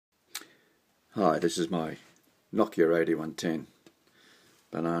Hi, this is my Nokia 8110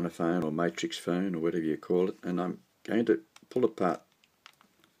 banana phone or matrix phone or whatever you call it, and I'm going to pull apart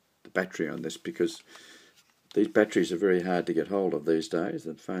the battery on this because these batteries are very hard to get hold of these days.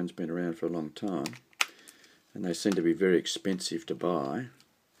 The phone's been around for a long time and they seem to be very expensive to buy,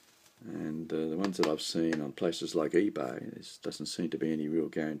 and the ones that I've seen on places like eBay, there doesn't seem to be any real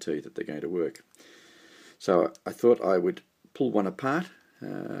guarantee that they're going to work. So I thought I would pull one apart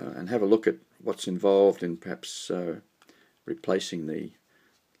and have a look at what's involved in perhaps replacing the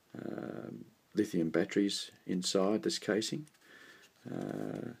lithium batteries inside this casing.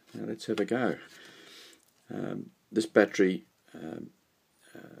 Now let's have a go. This battery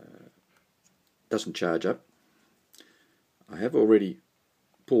doesn't charge up. I have already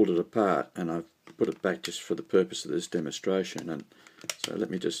pulled it apart and I've put it back just for the purpose of this demonstration, and so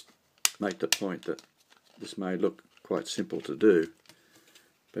let me just make the point that this may look quite simple to do,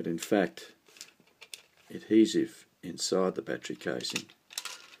 but in fact adhesive inside the battery casing,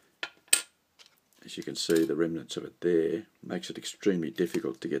 as you can see the remnants of it there, makes it extremely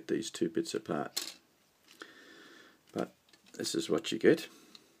difficult to get these two bits apart. But this is what you get.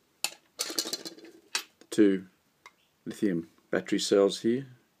 The two lithium battery cells here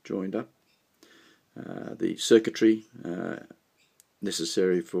joined up, the circuitry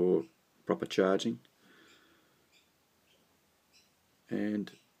necessary for proper charging,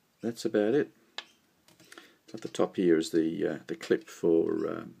 and that's about it. At the top here is the clip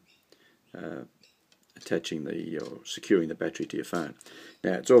for attaching or securing the battery to your phone.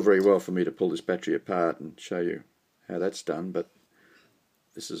 Now it's all very well for me to pull this battery apart and show you how that's done, but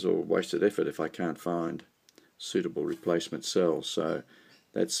this is all wasted effort if I can't find suitable replacement cells. So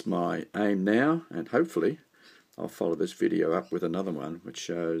that's my aim now, and hopefully I'll follow this video up with another one which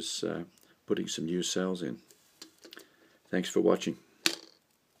shows putting some new cells in. Thanks for watching.